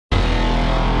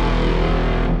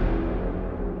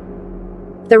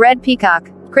The Red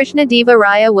Peacock. Krishna Deva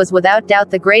Raya was without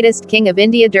doubt the greatest king of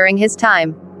India during his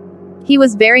time. He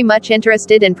was very much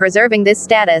interested in preserving this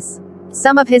status.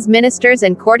 Some of his ministers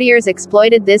and courtiers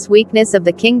exploited this weakness of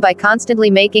the king by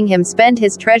constantly making him spend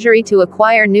his treasury to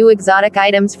acquire new exotic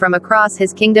items from across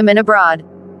his kingdom and abroad.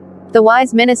 The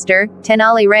wise minister,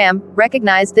 Tenali Ram,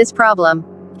 recognized this problem.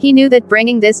 He knew that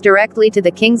bringing this directly to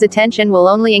the king's attention will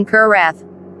only incur wrath.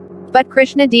 But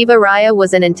Krishna Deva Raya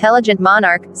was an intelligent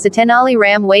monarch, so Tenali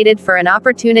Ram waited for an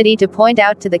opportunity to point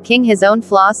out to the king his own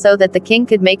flaw so that the king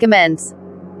could make amends.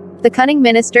 The cunning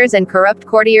ministers and corrupt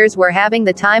courtiers were having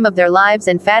the time of their lives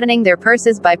and fattening their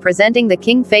purses by presenting the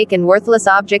king fake and worthless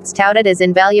objects touted as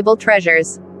invaluable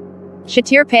treasures.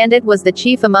 Kshatir Pandit was the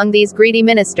chief among these greedy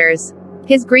ministers.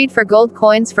 His greed for gold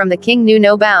coins from the king knew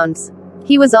no bounds.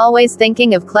 He was always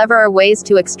thinking of cleverer ways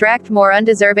to extract more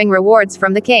undeserving rewards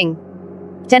from the king.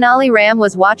 Tenali Ram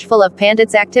was watchful of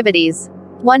Pandit's activities.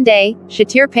 One day,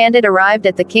 Kshatir Pandit arrived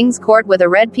at the king's court with a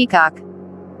red peacock.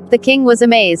 The king was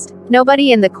amazed.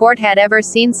 Nobody in the court had ever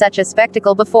seen such a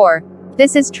spectacle before.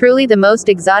 "This is truly the most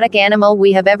exotic animal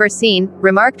we have ever seen,"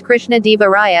 remarked Krishna Deva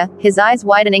Raya, his eyes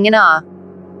widening in awe.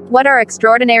 "What an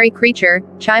extraordinary creature,"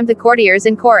 chimed the courtiers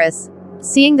in chorus.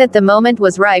 Seeing that the moment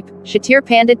was ripe, Kshatir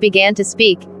Pandit began to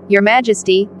speak. "Your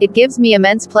Majesty, it gives me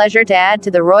immense pleasure to add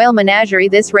to the royal menagerie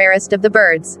this rarest of the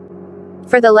birds.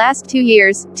 For the last 2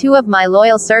 years, 2 of my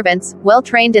loyal servants, well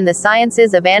trained in the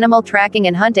sciences of animal tracking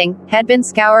and hunting, had been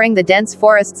scouring the dense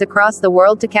forests across the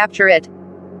world to capture it.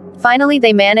 Finally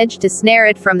they managed to snare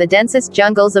it from the densest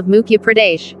jungles of Madhya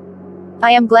Pradesh.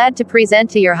 I am glad to present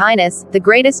to your highness, the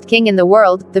greatest king in the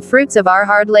world, the fruits of our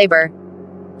hard labor.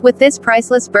 With this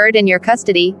priceless bird in your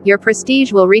custody, your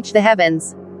prestige will reach the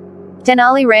heavens."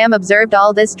 Tenali Ram observed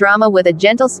all this drama with a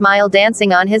gentle smile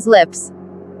dancing on his lips.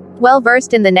 Well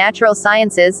versed in the natural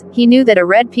sciences, he knew that a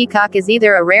red peacock is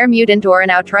either a rare mutant or an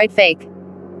outright fake.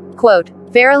 Quote,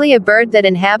 "Verily a bird that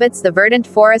inhabits the verdant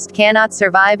forest cannot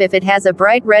survive if it has a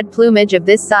bright red plumage of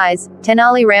this size,"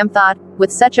 Tenali Ram thought.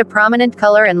 "With such a prominent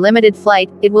color and limited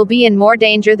flight, it will be in more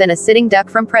danger than a sitting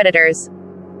duck from predators."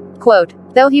 Quote,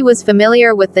 though he was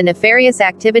familiar with the nefarious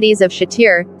activities of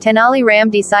Kshatir, Tenali Ram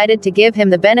decided to give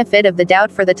him the benefit of the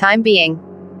doubt for the time being.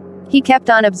 He kept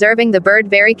on observing the bird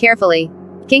very carefully.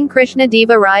 King Krishna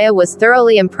Deva Raya was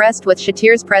thoroughly impressed with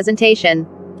Kshatir's presentation.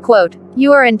 Quote,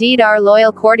 "You are indeed our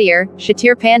loyal courtier,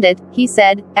 Kshatir Pandit," he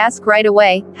said. "Ask right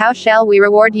away, how shall we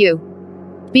reward you?"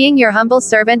 "Being your humble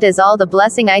servant is all the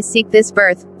blessing I seek this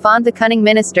birth," fawned the cunning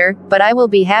minister, "but I will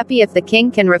be happy if the king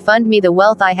can refund me the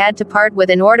wealth I had to part with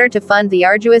in order to fund the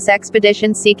arduous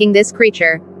expedition seeking this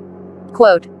creature."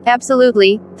 Quote,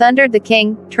 "Absolutely," thundered the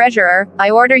king. "Treasurer, I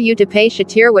order you to pay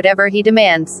Kshatir whatever he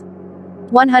demands."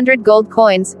 100 gold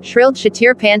coins, shrilled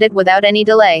Kshatir Pandit without any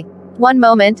delay. "One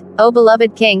moment, O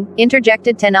beloved king,"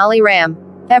 interjected Tenali Ram.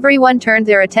 Everyone turned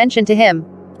their attention to him.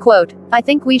 Quote, "I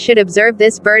think we should observe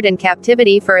this bird in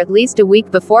captivity for at least a week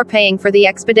before paying for the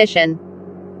expedition.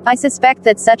 I suspect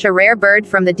that such a rare bird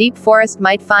from the deep forest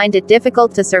might find it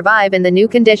difficult to survive in the new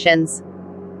conditions.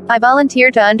 I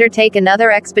volunteer to undertake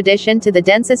another expedition to the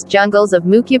densest jungles of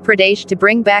Madhya Pradesh to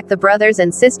bring back the brothers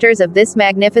and sisters of this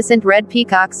magnificent red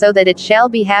peacock so that it shall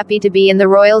be happy to be in the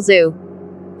royal zoo."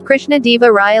 Krishna Deva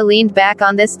Raya leaned back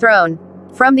on this throne.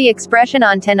 From the expression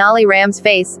on Tenali Ram's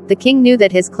face, the king knew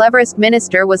that his cleverest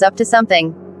minister was up to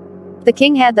something. The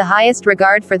king had the highest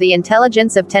regard for the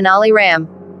intelligence of Tenali Ram.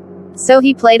 So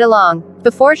he played along.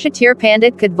 Before Kshatir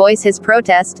Pandit could voice his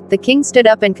protest, the king stood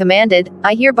up and commanded,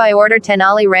 "I hereby order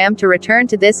Tenali Ram to return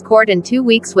to this court in 2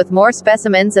 weeks with more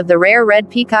specimens of the rare red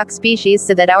peacock species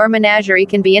so that our menagerie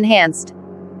can be enhanced."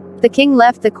 The king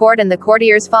left the court and the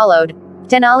courtiers followed.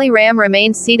 Tenali Ram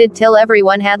remained seated till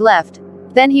everyone had left.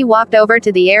 Then he walked over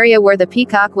to the area where the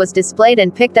peacock was displayed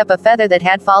and picked up a feather that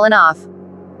had fallen off.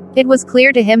 It was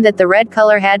clear to him that the red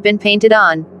color had been painted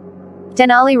on.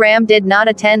 Tenali Ram did not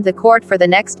attend the court for the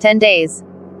next 10 days.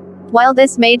 While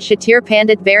this made Kshatir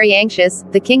Pandit very anxious,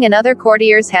 the king and other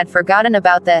courtiers had forgotten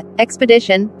about the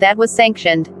expedition that was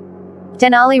sanctioned.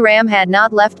 Tenali Ram had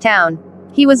not left town.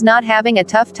 He was not having a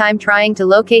tough time trying to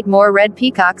locate more red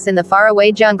peacocks in the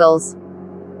faraway jungles.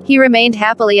 He remained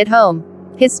happily at home.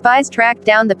 His spies tracked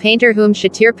down the painter whom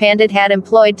Kshatir Pandit had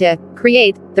employed to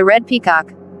create the red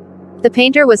peacock. The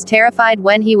painter was terrified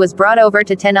when he was brought over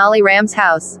to Tenali Ram's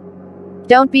house.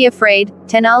 "Don't be afraid,"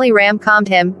 Tenali Ram calmed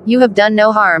him, "you have done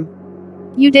no harm.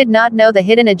 You did not know the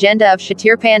hidden agenda of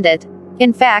Kshatir Pandit.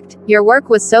 In fact, your work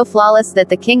was so flawless that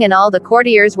the king and all the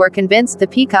courtiers were convinced the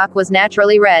peacock was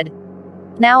naturally red.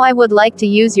 Now I would like to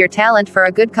use your talent for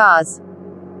a good cause.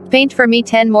 Paint for me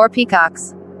 10 more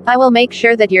peacocks. I will make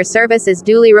sure that your service is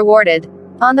duly rewarded."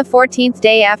 On the 14th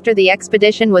day after the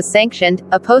expedition was sanctioned,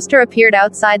 a poster appeared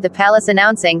outside the palace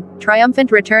announcing,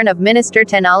 "Triumphant return of Minister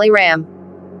Tenali Ram.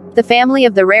 The family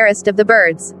of the rarest of the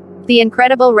birds. The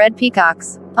incredible red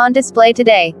peacocks. On display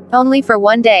today. Only for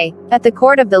one day. At the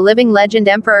court of the living legend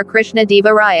Emperor Krishna Deva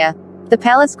Raya." The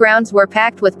palace grounds were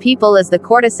packed with people as the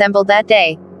court assembled that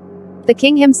day. The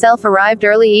king himself arrived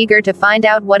early, eager to find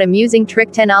out what amusing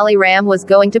trick Tenali Ram was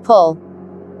going to pull.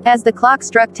 As the clock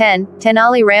struck 10,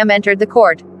 Tenali Ram entered the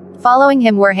court. Following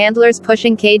him were handlers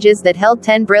pushing cages that held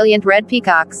 10 brilliant red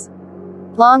peacocks.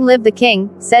 "Long live the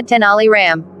king," said Tenali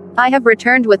Ram. "I have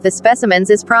returned with the specimens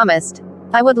as promised.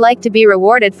 I would like to be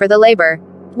rewarded for the labor."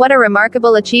 "What a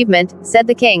remarkable achievement," said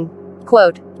the king.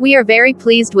 Quote, "We are very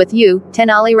pleased with you,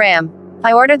 Tenali Ram.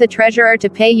 I order the treasurer to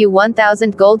pay you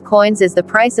 1,000 gold coins as the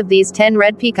price of these 10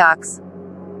 red peacocks."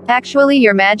 "Actually,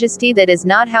 your majesty, that is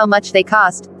not how much they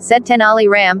cost," said Tenali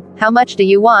Ram. "How much do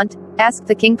you want?" asked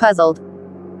the king, puzzled.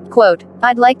 Quote,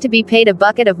 "I'd like to be paid a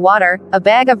bucket of water, a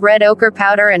bag of red ochre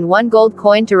powder and 1 gold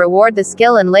coin to reward the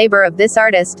skill and labor of this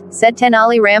artist," said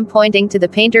Tenali Ram, pointing to the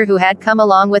painter who had come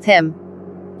along with him.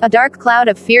 A dark cloud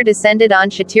of fear descended on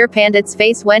Kshatir Pandit's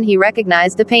face when he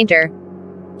recognized the painter.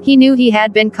 He knew he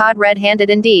had been caught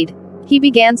red-handed indeed. He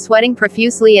began sweating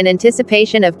profusely in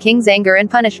anticipation of king's anger and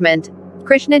punishment.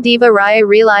 Krishna Deva Raya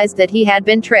realized that he had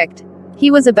been tricked.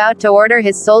 He was about to order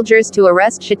his soldiers to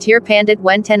arrest Kshatir Pandit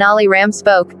when Tenali Ram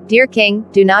spoke. "Dear king,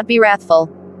 do not be wrathful.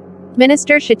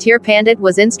 Minister Kshatir Pandit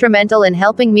was instrumental in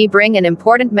helping me bring an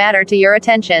important matter to your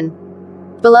attention.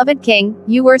 Beloved king,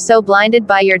 you were so blinded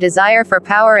by your desire for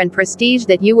power and prestige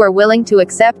that you were willing to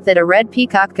accept that a red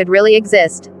peacock could really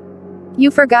exist. You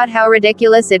forgot how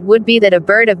ridiculous it would be that a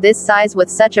bird of this size with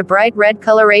such a bright red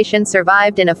coloration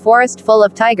survived in a forest full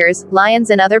of tigers, lions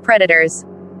and other predators.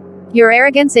 Your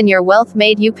arrogance in your wealth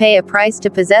made you pay a price to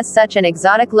possess such an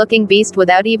exotic-looking beast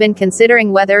without even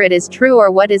considering whether it is true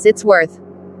or what is its worth.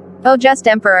 Oh just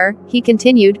emperor," he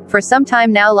continued, "for some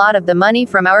time now a lot of the money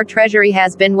from our treasury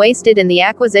has been wasted in the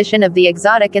acquisition of the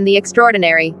exotic and the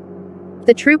extraordinary.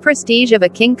 The true prestige of a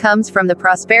king comes from the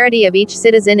prosperity of each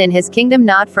citizen in his kingdom,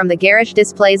 not from the garish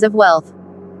displays of wealth.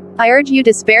 I urge you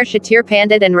to spare Kshatir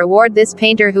Pandit and reward this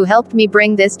painter who helped me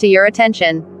bring this to your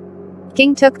attention."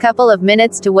 King took couple of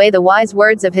minutes to weigh the wise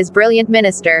words of his brilliant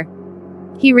minister.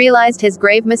 He realized his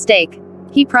grave mistake.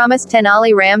 He promised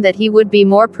Tenali Ram that he would be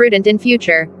more prudent in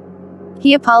future.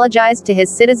 He apologized to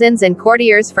his citizens and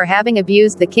courtiers for having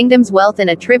abused the kingdom's wealth in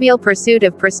a trivial pursuit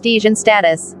of prestige and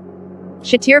status.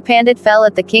 Kshatir Pandit fell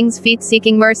at the king's feet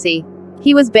seeking mercy.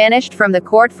 He was banished from the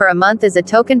court for a month as a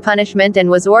token punishment and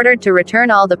was ordered to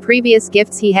return all the previous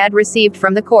gifts he had received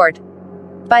from the court.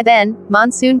 By then,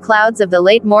 monsoon clouds of the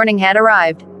late morning had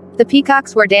arrived. The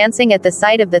peacocks were dancing at the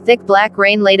sight of the thick black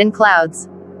rain-laden clouds.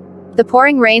 The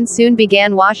pouring rain soon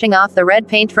began washing off the red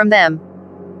paint from them.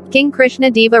 King Krishna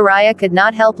Deva Raya could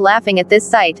not help laughing at this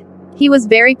sight. He was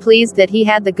very pleased that he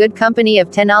had the good company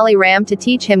of Tenali Ram to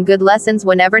teach him good lessons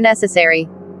whenever necessary.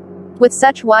 With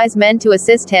such wise men to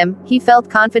assist him, he felt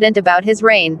confident about his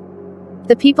reign.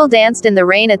 The people danced in the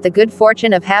rain at the good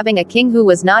fortune of having a king who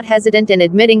was not hesitant in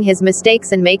admitting his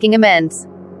mistakes and making amends.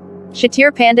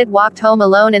 Kshatir Pandit walked home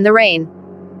alone in the rain.